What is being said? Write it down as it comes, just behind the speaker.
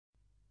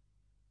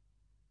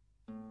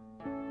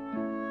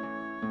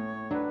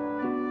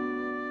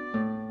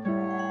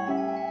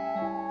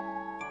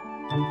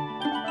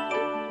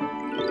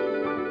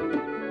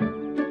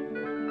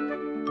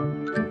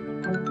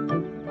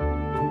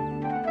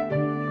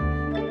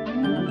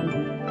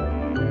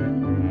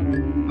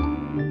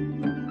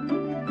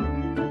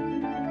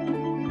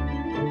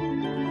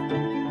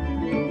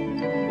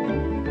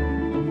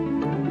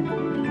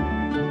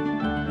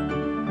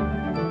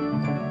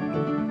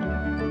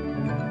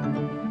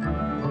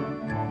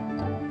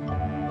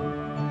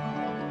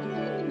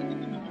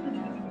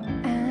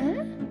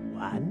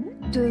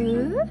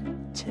2,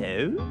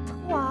 2,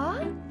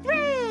 3.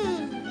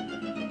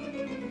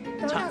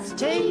 Tots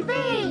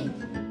TV.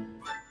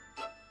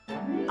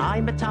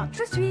 I'm a tot.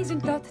 Je suis une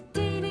Tot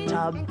TV.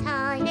 Tom.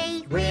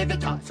 Tiny. We're the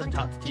Tots on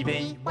Tots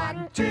TV.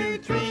 1, 2,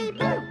 3,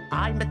 blue.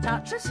 I'm a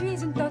tot. Je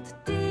suis une Tot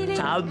TV.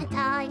 Tom.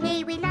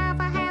 Tiny, we love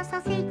our house,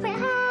 our secret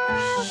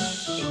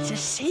house. It's a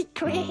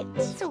secret.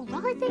 It's all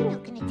right, they're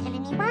not going to tell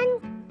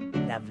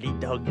anyone. Lovely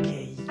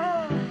donkey.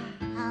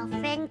 Our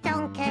friend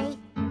Donkey.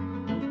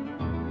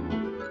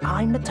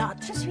 I'm a tot.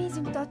 Je suis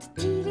une Tot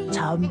TV.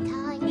 Tom.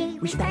 Tiny,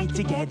 We stay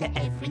together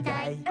every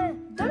day.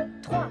 1, 2,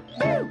 3,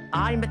 blue.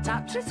 I'm a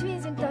tot. Je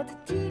suis une Tot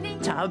TV.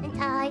 Tom.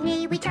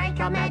 Tiny, we take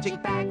our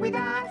magic bag with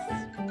us.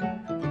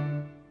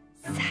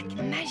 Sac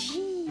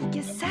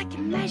magique, sac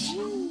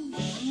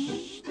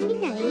magique.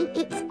 Tilly,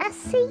 it's a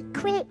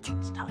secret.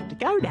 It's time to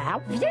go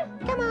now. Viens,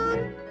 Come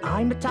on.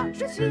 I'm a tot.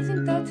 je suis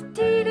une Tot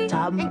TV.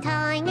 Tom. And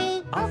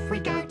Tiny, Off we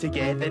go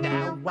together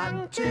now.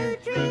 1, 2,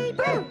 3,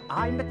 blue.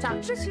 I'm a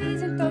tot. Je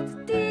suis une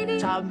Tot TV.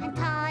 Tom. and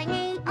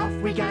Tiny, Off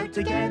we go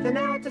together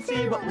now to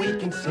see what we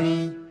can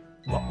see.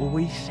 What will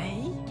we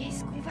see?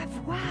 Qu'est-ce qu'on va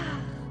voir?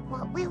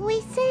 what will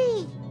we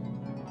see?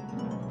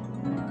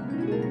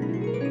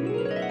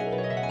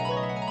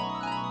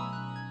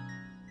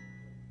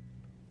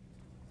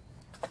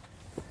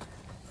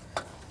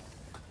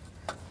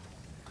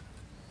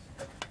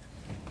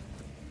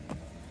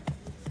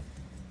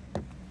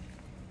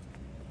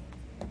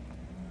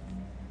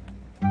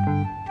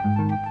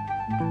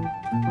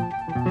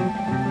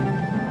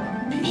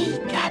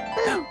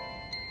 Peekaboo.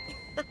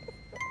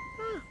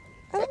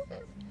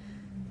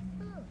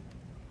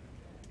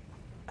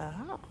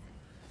 Oh.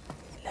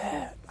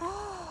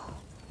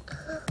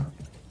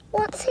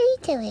 What's he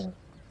doing?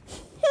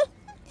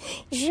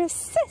 Je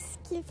sais ce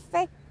qu'il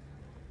fait.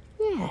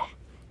 Yeah,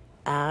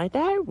 I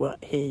know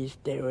what he's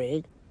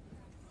doing.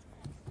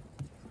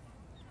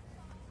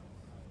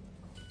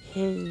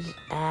 He's,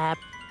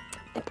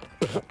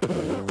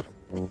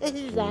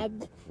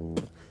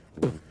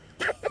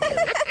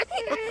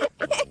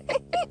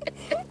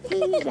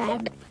 he's,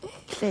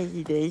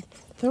 cleaning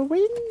the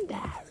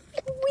window.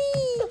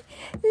 Oui,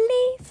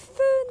 les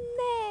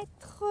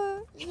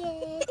fenêtres.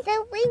 Yeah,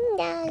 the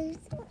windows.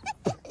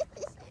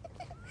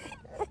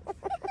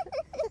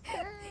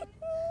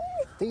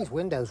 These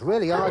windows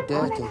really are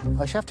dirty.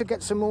 I shall have to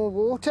get some more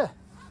water.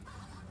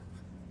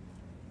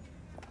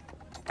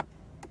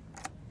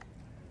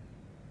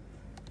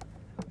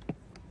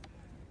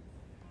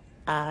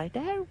 I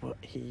know what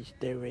he's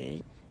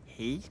doing.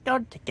 He's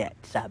gone to get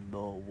some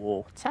more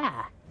water.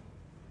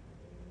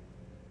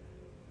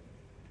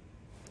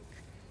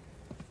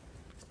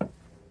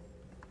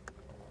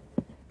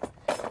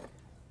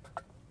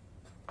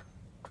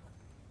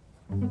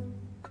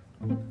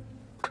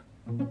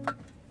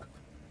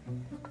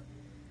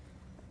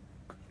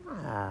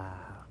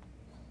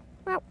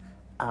 Well,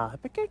 I'm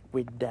a good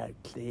window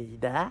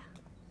cleaner.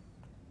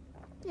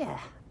 Yeah,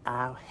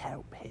 I'll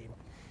help him.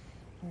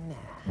 Now.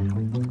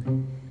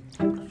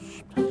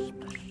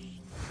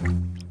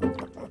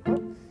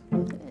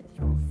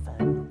 Your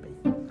phone.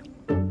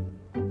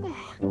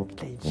 Yeah,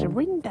 clean some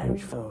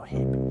windows for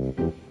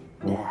him.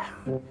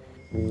 Now.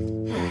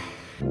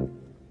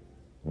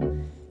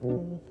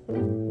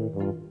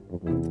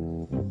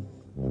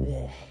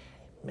 There,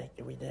 make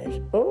the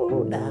windows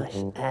all nice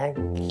and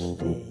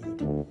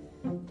clean.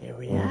 Here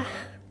we are.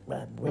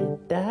 One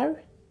window.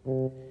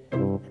 And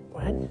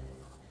one.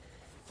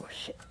 Oh,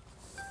 shit.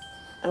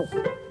 Oh.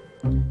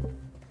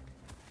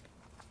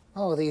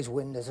 Oh, these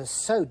windows are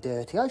so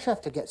dirty. I shall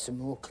have to get some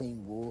more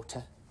clean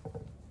water.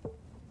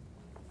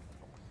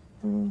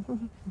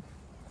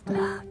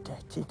 Ah,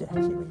 dirty,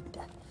 dirty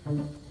window.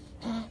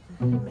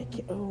 Make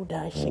it all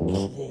nice and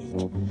clean.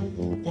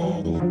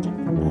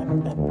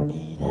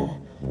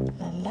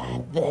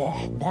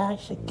 There,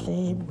 nice and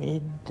clean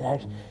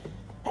windows.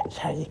 That's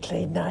how you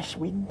clean nice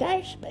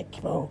windows. Make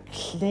them all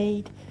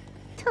clean.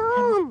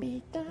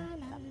 Tom,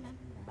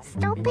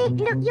 stop it.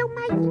 Look, you're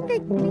making the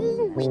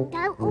clean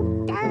window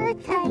all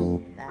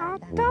dirty. Ah,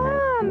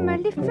 Tom,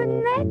 les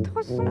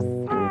fenêtres sont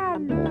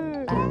sales.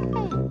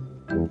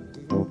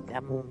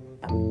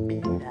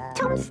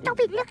 Tom, stop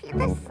it. Look at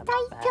the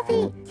state of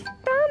it.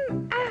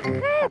 Tom,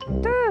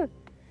 arrête.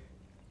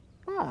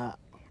 What?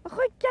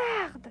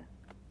 Regarde.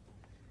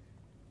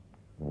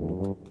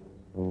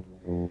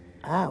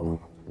 Oh.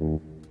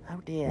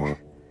 Oh dear.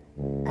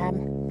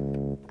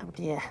 Oh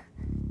dear.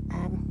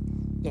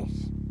 Yes.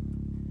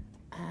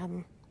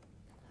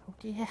 Oh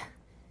dear.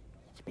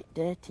 It's a bit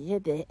dirty,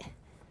 isn't it?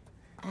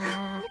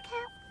 Oh.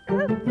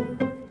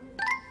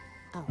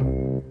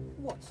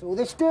 What's all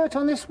this dirt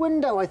on this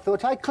window? I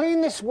thought I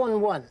cleaned this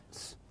one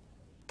once.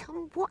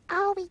 Tom, what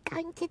are we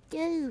going to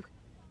do?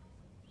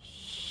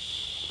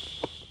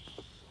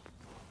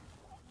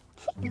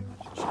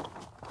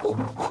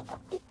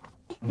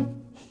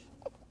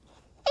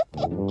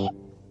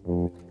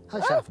 I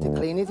shall have to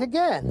clean it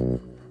again.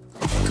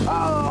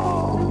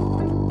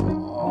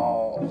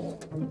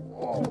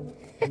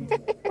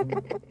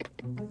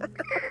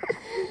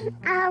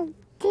 Oh,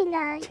 Tilly.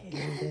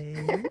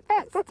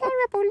 That's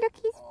terrible. terrible. Look,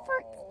 his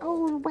foot's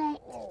all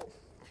wet.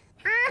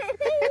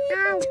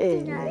 Oh,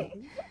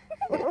 Tilly.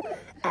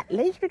 At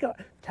least we got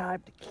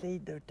time to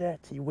clean the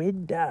dirty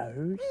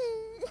windows.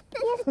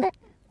 Yes, but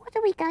what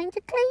are we going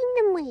to clean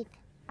them with?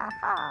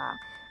 Ah,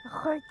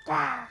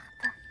 regarde.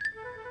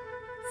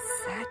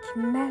 Sac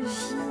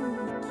magique,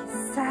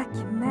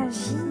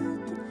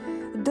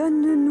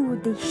 donne-nous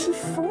des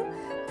chiffons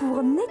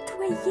pour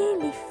nettoyer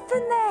les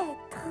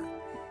fenêtres.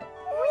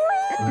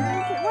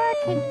 It's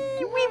working.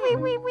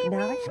 Oui.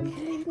 Nice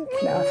clean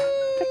cloth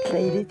for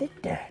cleaning the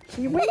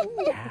dirty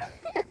window.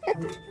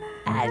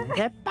 And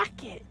the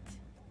bucket.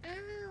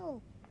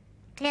 Oh,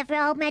 clever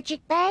old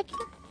magic bag.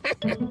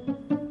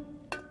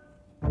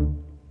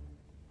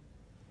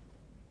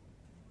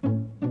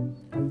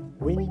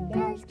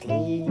 Windows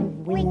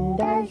clean,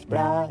 windows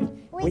bright,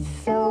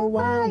 whistle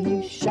while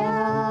you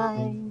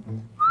shine.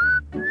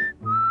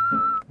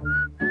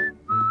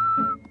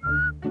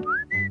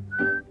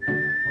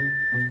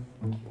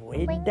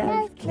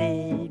 Windows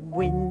clean,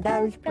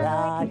 windows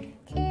bright,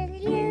 Till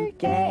you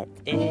get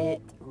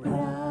it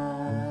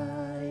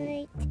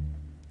right.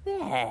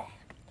 There,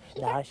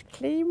 nice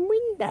clean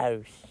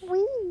windows.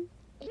 Wee.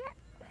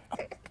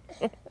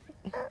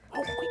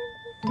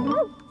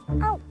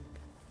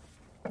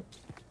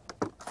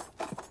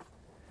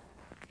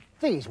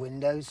 These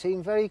windows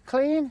seem very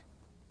clean.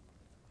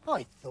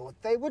 I thought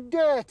they were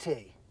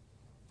dirty.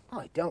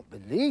 I don't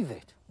believe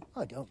it.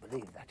 I don't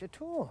believe that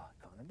at all. I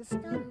can't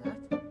understand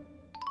that.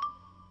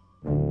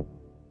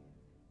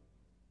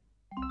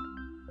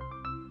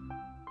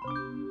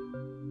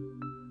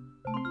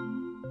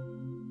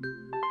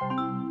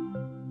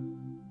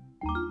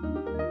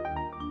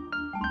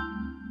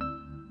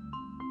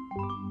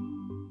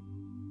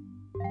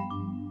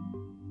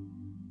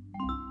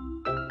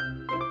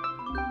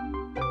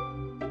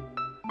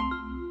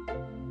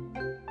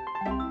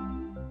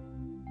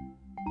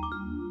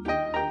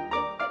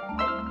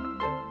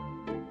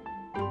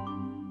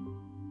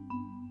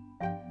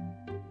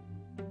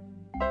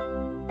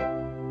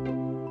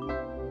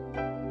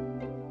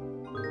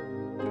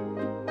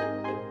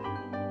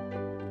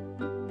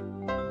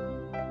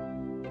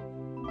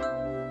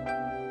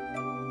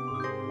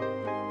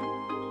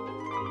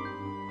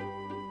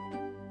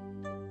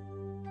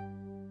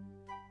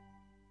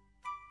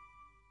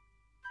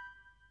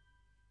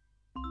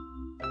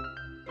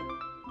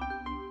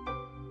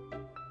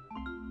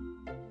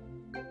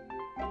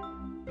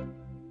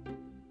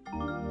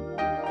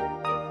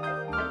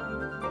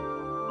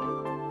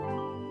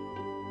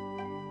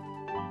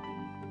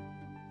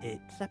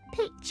 It's a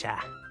picture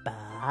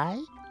by...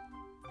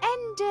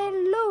 Ender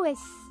Lewis.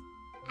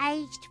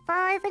 Aged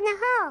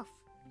 5.5.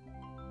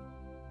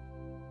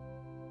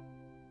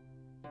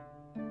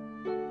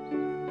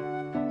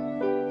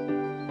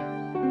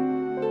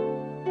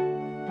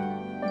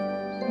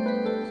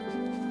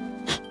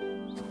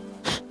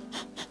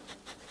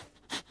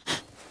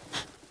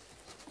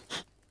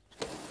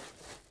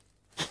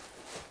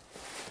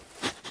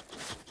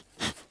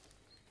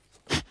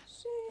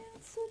 J'ai un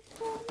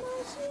secret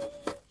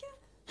magique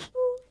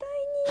pour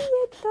Tiny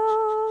et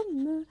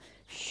Tom.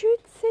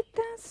 Chut, c'est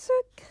un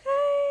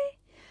secret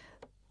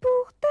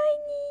pour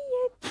Tiny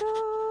et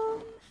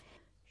Tom.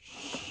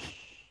 Chut,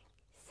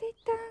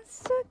 c'est un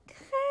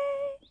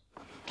secret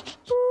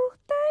pour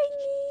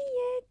Tiny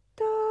et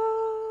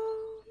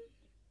Tom.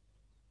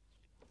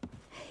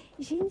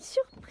 J'ai une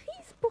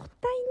surprise pour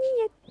Tiny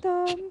et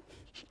Tom.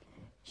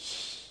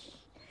 Chut.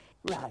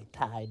 Right,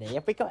 Tiny,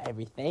 have we got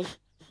everything?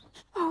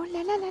 Oh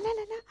là là là là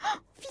là là. Oh,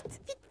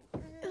 vite.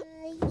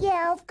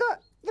 Yeah, I've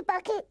got the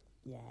bucket.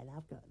 Yeah, and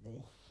I've got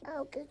this.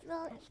 Oh, good,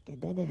 right. That's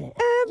good, isn't it?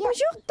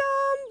 Bonjour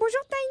Tom,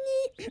 bonjour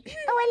Tiny.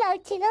 Oh, hello,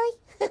 Tilly.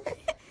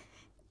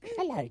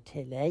 Hello,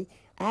 Tilly.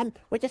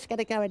 We're just going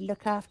to go and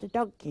look after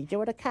Donkey. Do you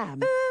want to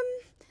come?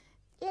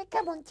 Yeah,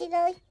 come on, Tilly.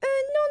 Non,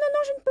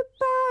 je ne peux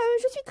pas.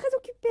 Je suis très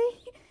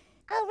occupée.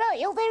 Oh, right,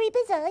 you're very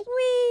busy.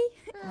 Oui.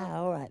 Oh,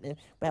 all right then.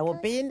 Well, we'll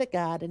be in the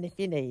garden if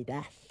you need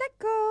us.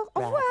 D'accord.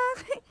 Au Right. revoir.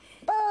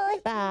 Bye.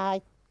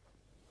 Bye.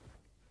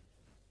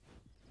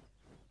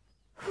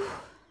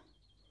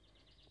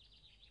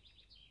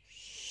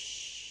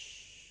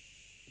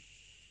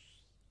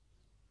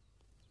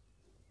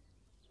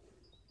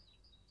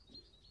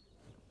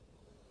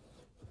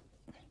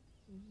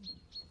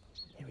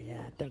 Here we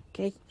are,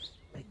 Donkey.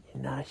 Make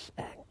you nice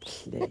and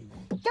clean.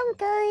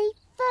 Donkey,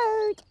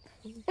 food.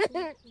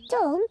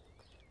 Tom,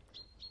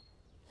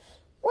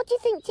 what do you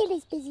think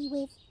Tilly's busy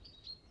with?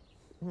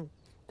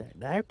 Don't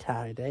know,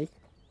 Tiny.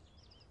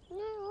 No,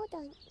 I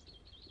don't.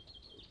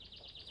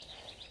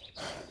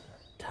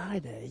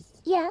 Tiny,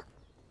 Yeah.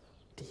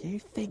 do you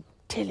think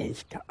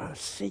Tilly's got our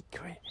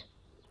secret?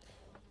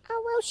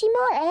 Oh, well, she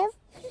might have.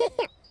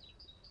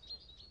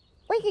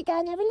 We could go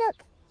and have a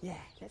look.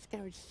 Yeah, let's go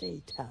and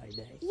see,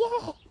 Tiny.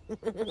 Yeah.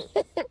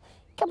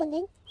 Come on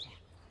then.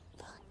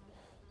 Fine.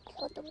 Come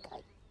on,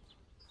 Donkey.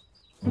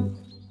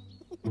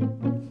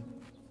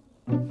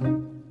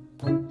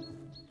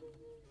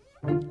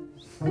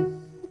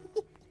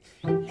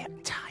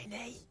 Look,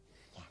 Tiny.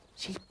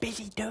 She's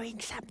busy doing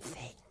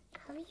something.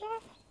 Oh, yeah.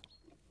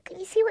 Can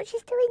you see what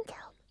she's doing,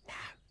 Tom? No.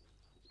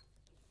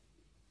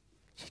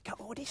 She's got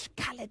all this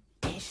coloured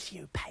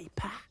tissue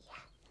paper.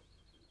 Yeah.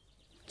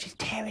 She's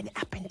tearing it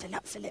up into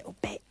lots of little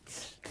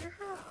bits.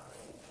 Oh.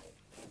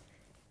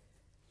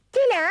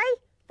 Tilly,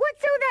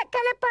 what's all that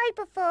coloured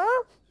paper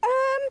for?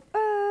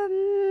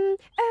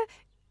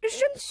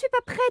 Je ne suis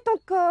pas prête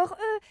encore.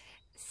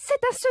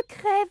 C'est un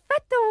secret.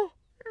 Va-t'en.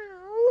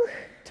 Oh.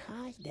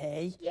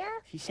 Tidy?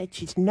 Yeah? She said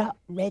she's not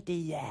ready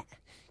yet.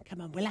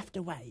 Come on, we'll have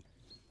to wait.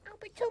 Oh,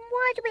 but Tom,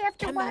 why do we have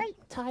to Come wait?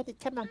 on, Tidy,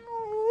 come on.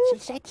 Oh. She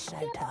said so,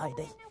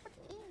 Tidy.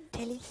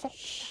 Tilly said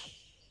so.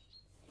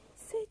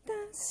 C'est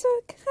un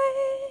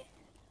secret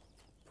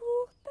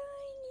pour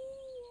Tiny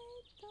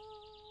et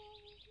Tom.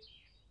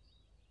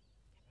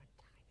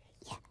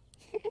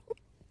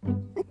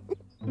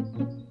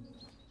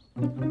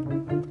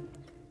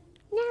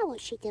 Now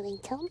what's she doing,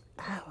 Tom?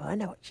 Oh, I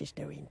know what she's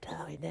doing,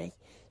 Tiny.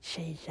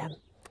 She's,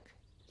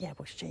 yeah,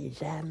 well,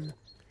 she's, oh,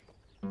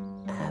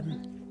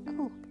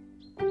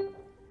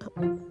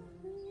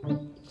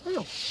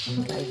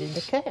 closing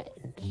the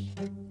curtains.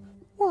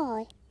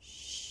 Why?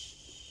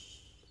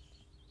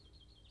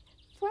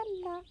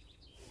 Voilà.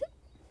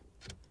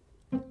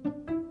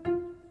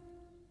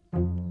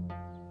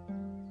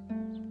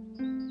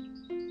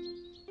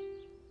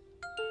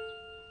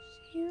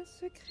 J'ai un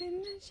secret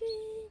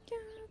magique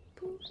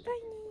pour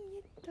Tiny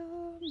et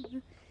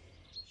Tom.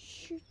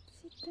 Chut,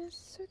 c'est un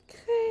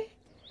secret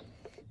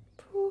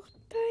pour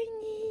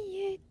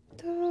Tiny et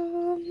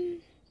Tom.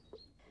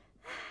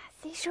 Ah,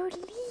 c'est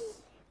joli.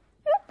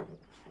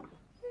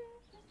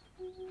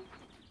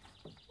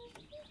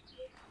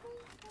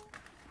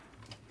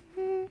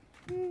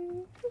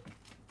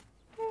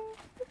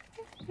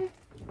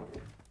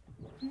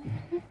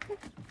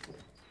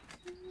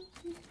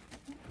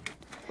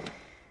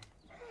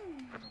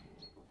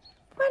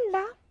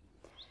 Voilà,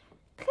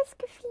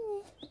 presque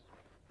fini.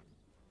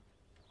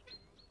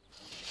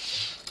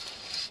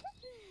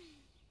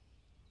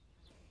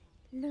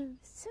 Le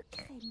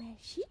secret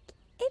magique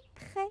est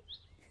prêt.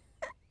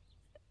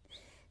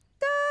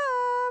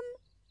 Tom,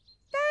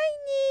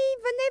 Tiny,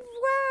 venez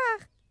voir.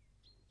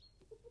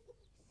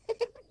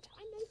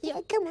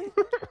 Yeah, come on.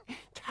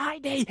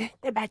 Tidy,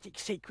 the magic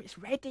secret's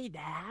ready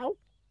now.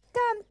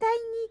 Tom,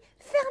 Tiny,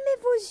 fermez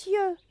vos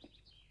yeux.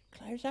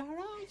 Close our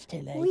eyes,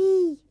 Tilly.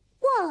 Oui,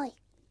 Why?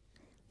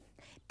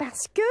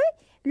 parce que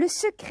le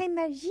secret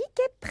magique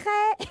est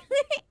prêt.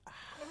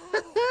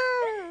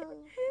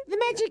 The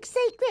magic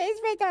secret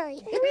is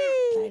ready.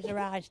 Close your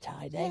eyes,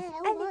 Tidy. Yeah,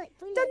 all Allez, right,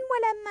 brilliant. donne-moi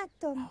la main,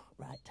 Tom. Oh,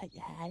 right, take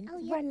your hand. Oh,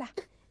 yeah. Voilà.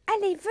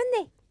 Allez,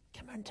 venez.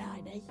 Come on,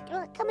 Tidy. All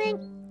right, come in.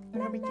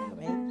 Where are we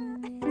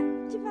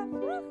going? Tu vas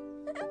voir.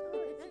 Oh,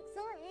 it's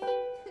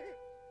exciting.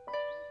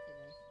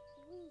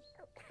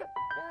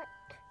 Right.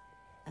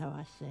 Oh,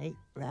 I see.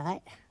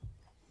 Right.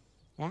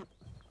 Yeah.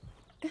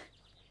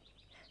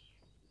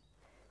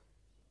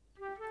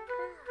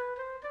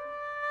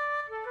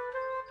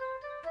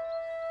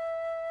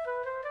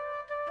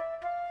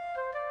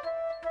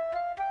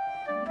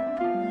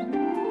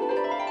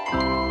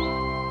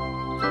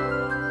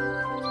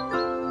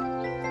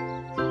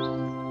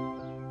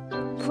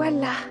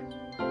 Voilà.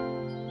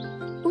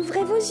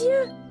 Ouvrez vos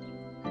yeux.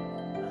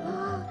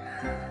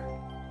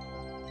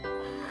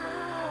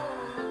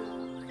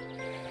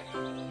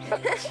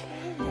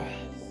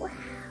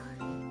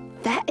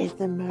 That is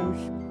the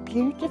most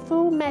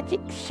beautiful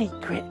magic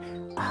secret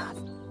I've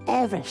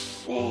ever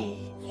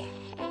seen.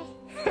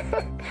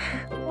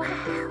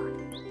 Wow.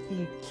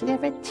 You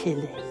clever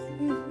Tilly.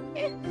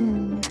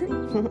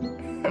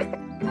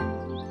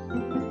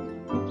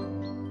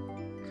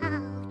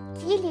 Oh,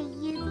 Tilly,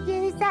 you've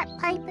used that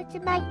paper to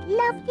make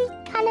lovely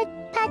coloured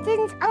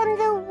patterns on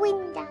the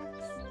window.